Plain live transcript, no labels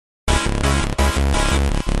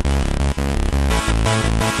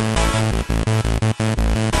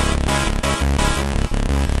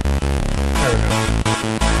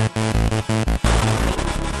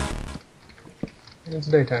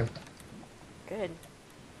daytime. Good.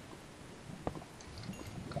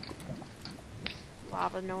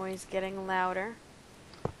 Lava noise getting louder.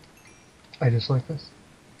 I just like this.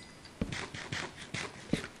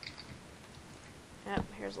 Yep,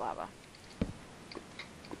 here's lava.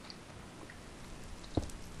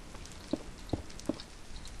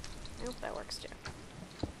 Nope, that works too.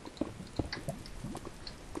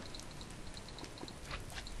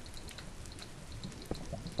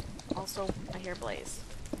 Also, I hear blaze.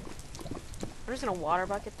 I'm just gonna water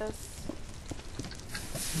bucket this.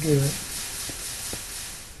 Do it.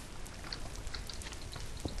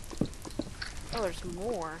 Oh, there's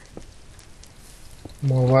more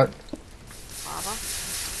More what? lava.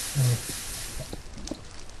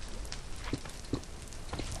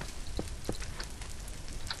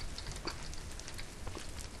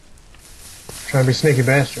 Trying to be sneaky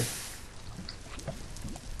bastard.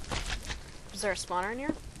 Is there a spawner in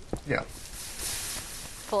here? Yeah.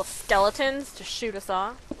 Full of skeletons to shoot us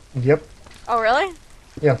off? Yep. Oh, really?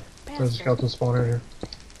 Yeah. There's a Bastard. skeleton spawner here.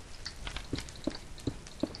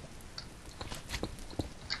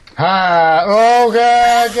 Ah! Oh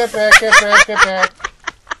god! Get back! Get back! Get back!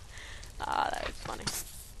 Ah, that was funny.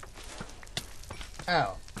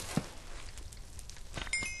 Ow.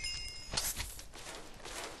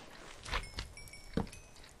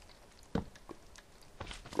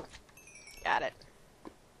 Got it.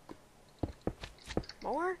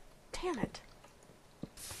 More? Damn it.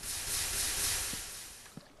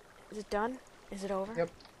 Is it done? Is it over? Yep.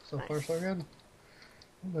 So Nice. far so good.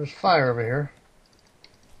 There's fire over here.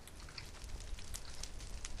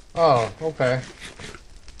 Oh, okay.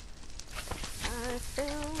 I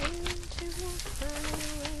fell into a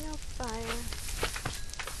ring of fire.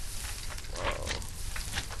 Whoa.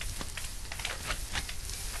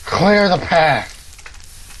 Clear the path!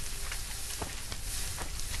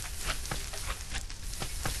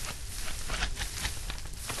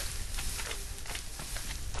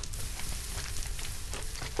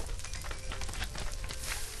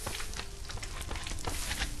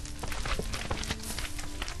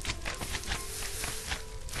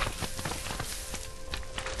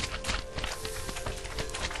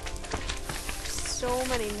 So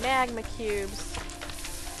many magma cubes.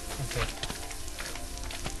 Okay.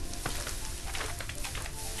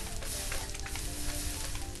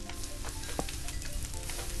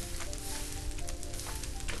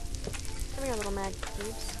 Come here, little mag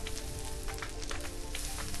cubes.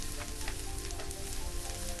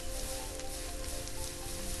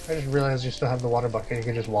 I just realized you still have the water bucket. You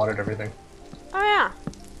can just water everything. Oh yeah.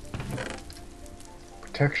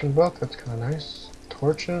 Protection book, that's kind of nice.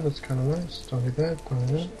 Torches, that's kind of nice. Don't need that, don't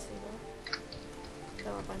need that. Should see that.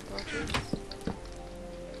 Fill up on torches.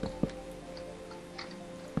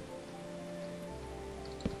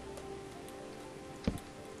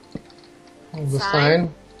 Oh, the Sign?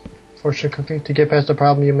 sign. Fortune cookie. To get past the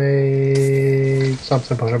problem, you may...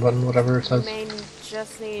 something, push a button, whatever it You says. may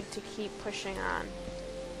just need to keep pushing on.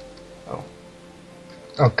 Oh.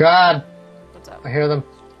 Oh god! What's up? I hear them.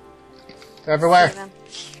 They're everywhere. See them?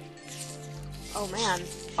 Oh man.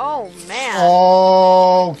 Oh man.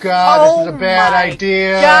 Oh god, Oh this is a bad my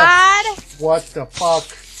idea. God! What the fuck?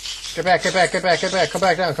 Get back, get back, get back, get back. Come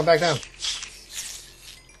back down, come back down.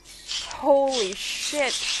 Holy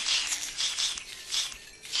shit.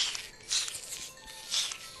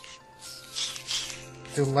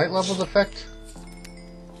 Do light levels affect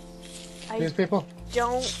these I people?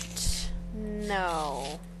 don't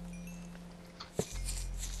know.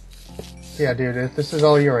 Yeah, dude, this is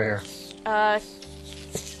all you right here.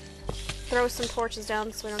 Throw some torches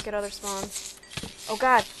down so we don't get other spawns. Oh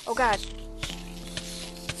god, oh god.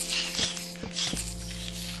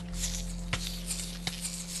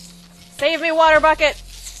 Save me, water bucket!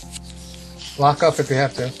 Lock up if you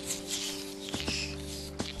have to.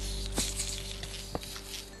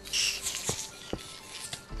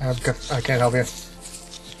 I can't help you.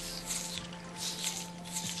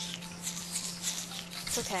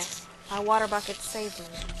 It's okay. My water bucket saved me.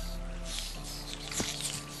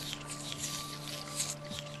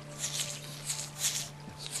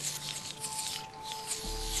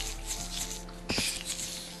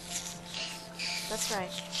 That's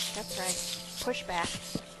right. That's right. Push back.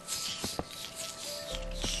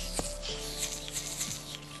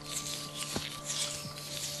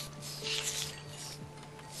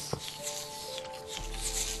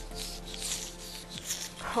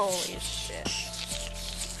 Holy shit.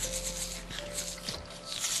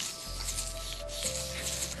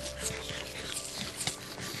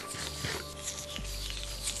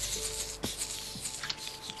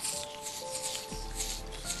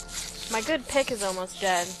 My good pick is almost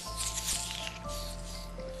dead.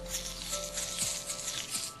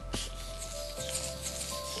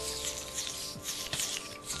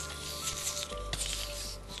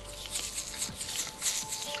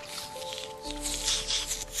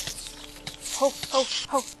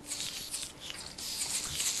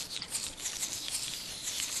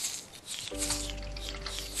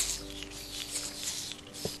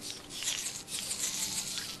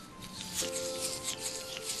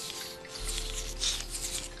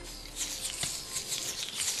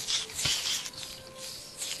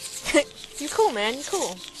 You cool, man. You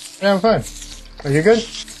cool. Yeah, I'm fine. Are you good?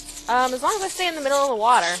 As long as I stay in the middle of the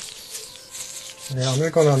water. Yeah, I'm gonna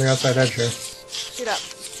go on the outside edge here. Shoot up.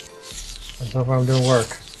 That's not why I'm doing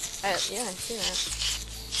work. Yeah, I see that.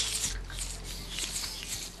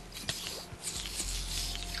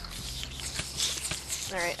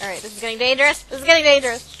 Alright, this is getting dangerous. This is getting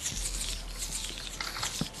dangerous.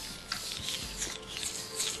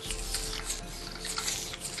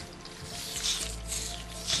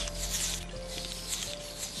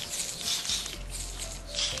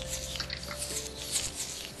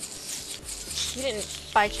 You didn't,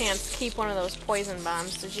 by chance, keep one of those poison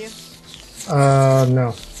bombs, did you?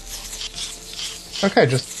 No. Okay,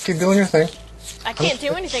 just keep doing your thing. I can't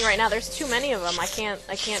do anything right now. There's too many of them. I can't.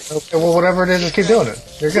 Okay, well, whatever it is, just keep doing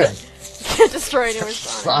it. You're good. Can't destroy any more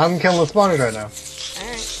spawners. I'm killing the spawners right now.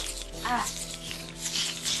 Alright. Ah.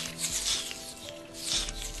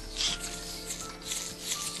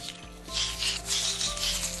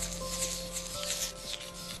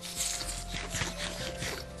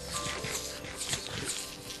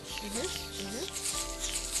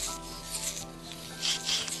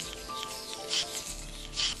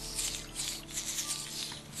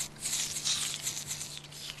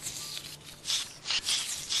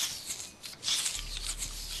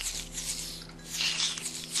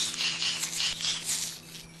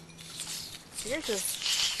 You're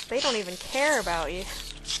just... They don't even care about you.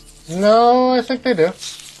 No, I think they do.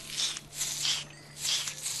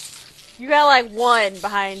 You got like one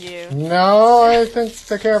behind you. No, I think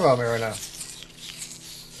they care about me right now.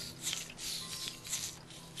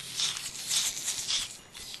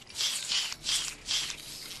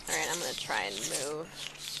 Alright, I'm gonna try and move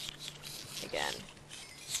again.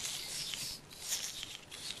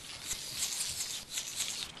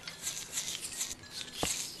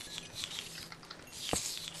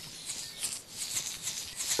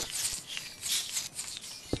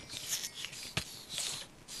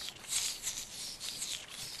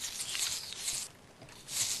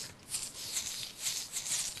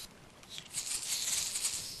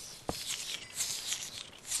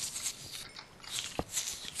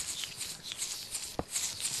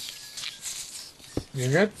 You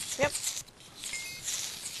good? Yep.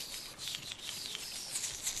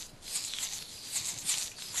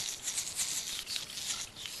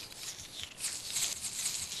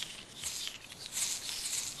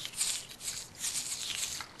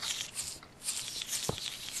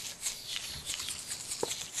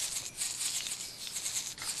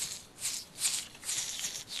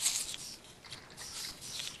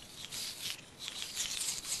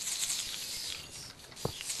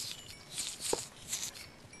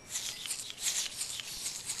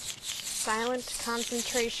 Silent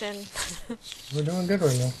concentration. We're doing good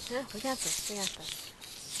right now. Yeah, we got this. We got this.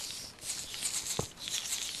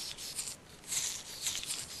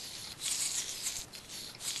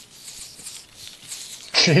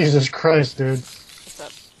 Jesus Christ, dude. What's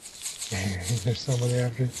up? There's somebody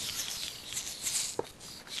after you.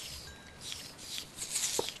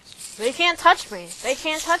 They can't touch me. They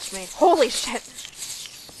can't touch me. Holy shit.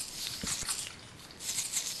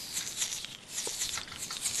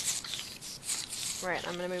 Right,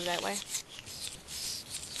 I'm gonna move that way.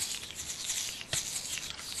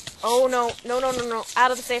 Oh no. No, no, no, no.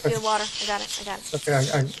 Out of the safety of the water. I got it. I got it. Okay,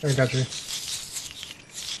 I got you.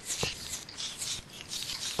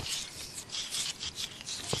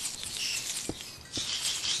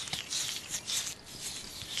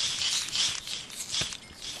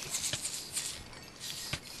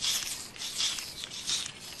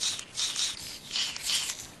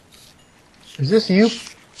 Is this you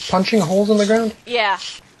punching holes in the ground? Yeah.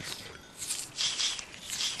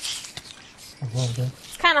 Okay.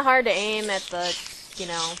 It's kind of hard to aim at the, you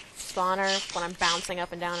know, spawner when I'm bouncing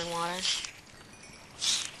up and down in water.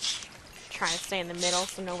 Trying to stay in the middle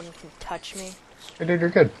so no one can touch me. Hey, dude, you're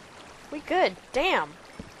good. We good. Damn.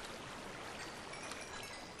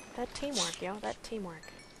 That teamwork, yo. That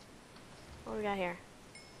teamwork. What do we got here?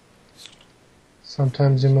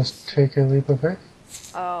 Sometimes you must take a leap of faith.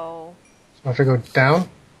 Oh. I have to go down?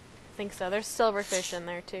 I think so. There's silverfish in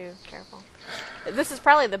there, too. Careful. This is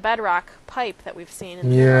probably the bedrock pipe that we've seen in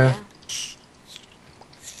the area.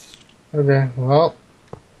 Okay, well.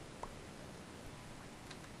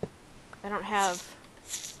 I don't have...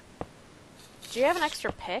 Do you have an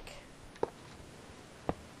extra pick?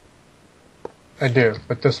 I do,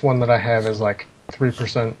 but this one that I have is like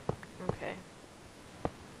 3%. Okay.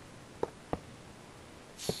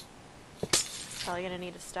 Probably gonna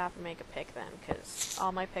need to stop and make a pick then, because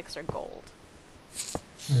all my picks are gold.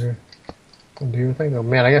 Okay. Do you think? Oh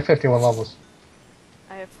man, I got 51 levels.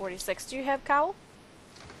 I have 46. Do you have cowl?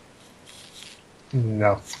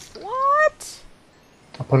 No. What?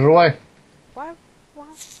 I'll put it away. Why? Why?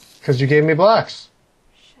 Because you gave me blocks.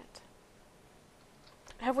 Shit.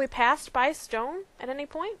 Have we passed by stone at any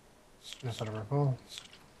point? Yes, I don't recall.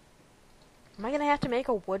 Am I gonna have to make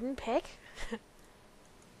a wooden pick?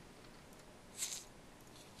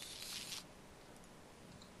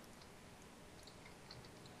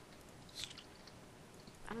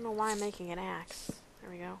 I don't know why I'm making an axe. There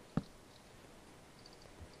we go.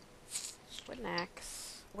 Wooden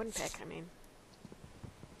axe. Wooden pick, I mean.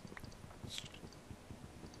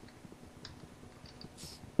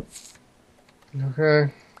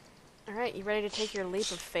 Okay. Alright, you ready to take your leap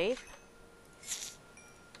of faith?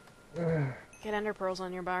 Get ender pearls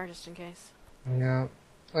on your bar just in case. Yeah.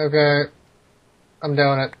 Okay. I'm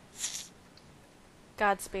doing it.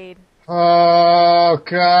 Godspeed. Oh,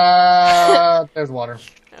 God. There's water.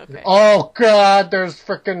 Okay. Oh, God. There's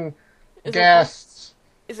frickin' gas.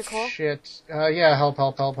 Is it cool? Shit. Yeah, help.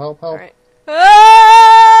 Alright.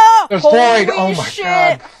 Ah! There's Holy void. Oh, my shit.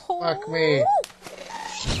 God. Fuck me.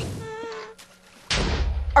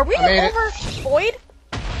 Are we I made over void?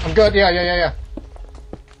 I'm good. Yeah.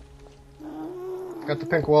 Got the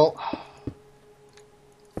pink wool. How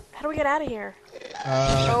do we get out of here?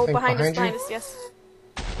 I think behind you? us, yes.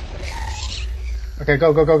 Okay,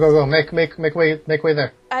 go. Make way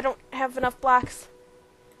there. I don't have enough blocks.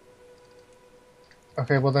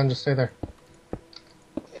 Okay, well then just stay there.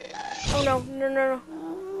 Oh no.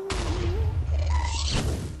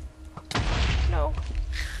 No.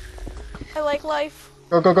 I like life.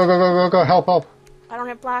 Go. Help. I don't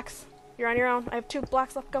have blocks. You're on your own. I have 2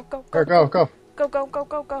 blocks left. Go. Go.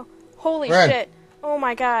 Holy shit. Oh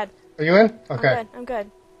my god. Are you in? Okay. I'm good.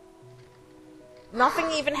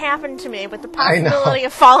 Nothing even happened to me, but the possibility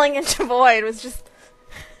of falling into void was just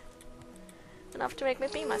enough to make me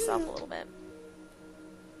pee myself a little bit.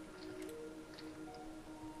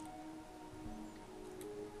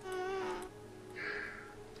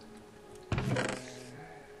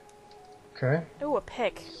 Okay. Ooh, a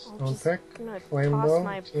pick. Stone pick. I'm gonna Flame toss bow.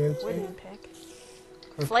 my TNT. wooden pick.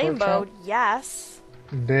 Quick Flame bow, workshop. yes.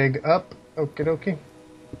 Dig up. Okie dokie.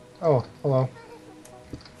 Oh, hello.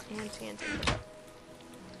 And TNT.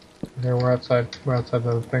 Okay, we're outside. We're outside the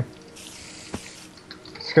other thing.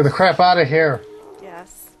 Let's get the crap out of here.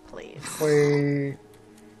 Yes, please. Wait.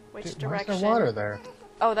 Which Dude, direction? why is there water there?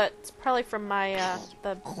 Oh, that's probably from my,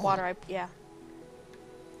 the water yeah.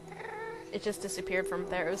 It just disappeared from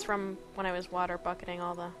there. It was from when I was water bucketing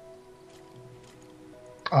all the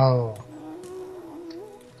Oh.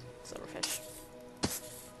 silverfish.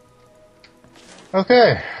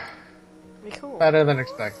 Okay. Be cool. Better than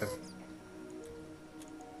expected.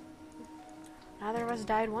 Neither of us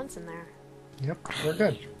died once in there. Yep, we're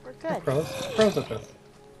good. We're good. Pros at this.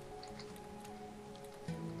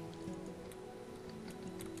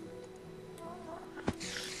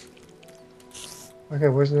 Okay,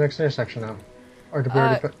 where's the next intersection now? Or did we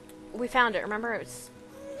already put... We found it. Remember, it was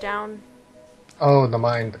down. Oh, the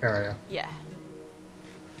mine area. Yeah.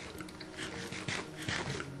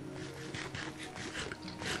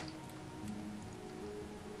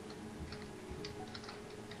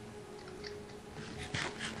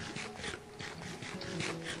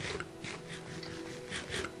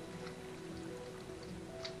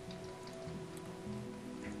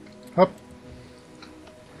 Up.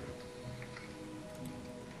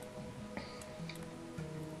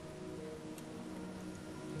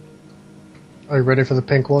 Are you ready for the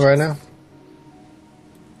pink wool right now?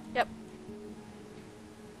 Yep.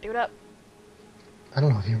 Do it up. I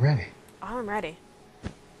don't know if you're ready. Oh, I'm ready.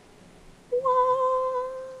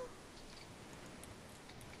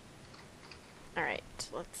 Alright,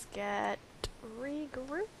 let's get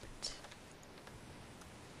regrouped.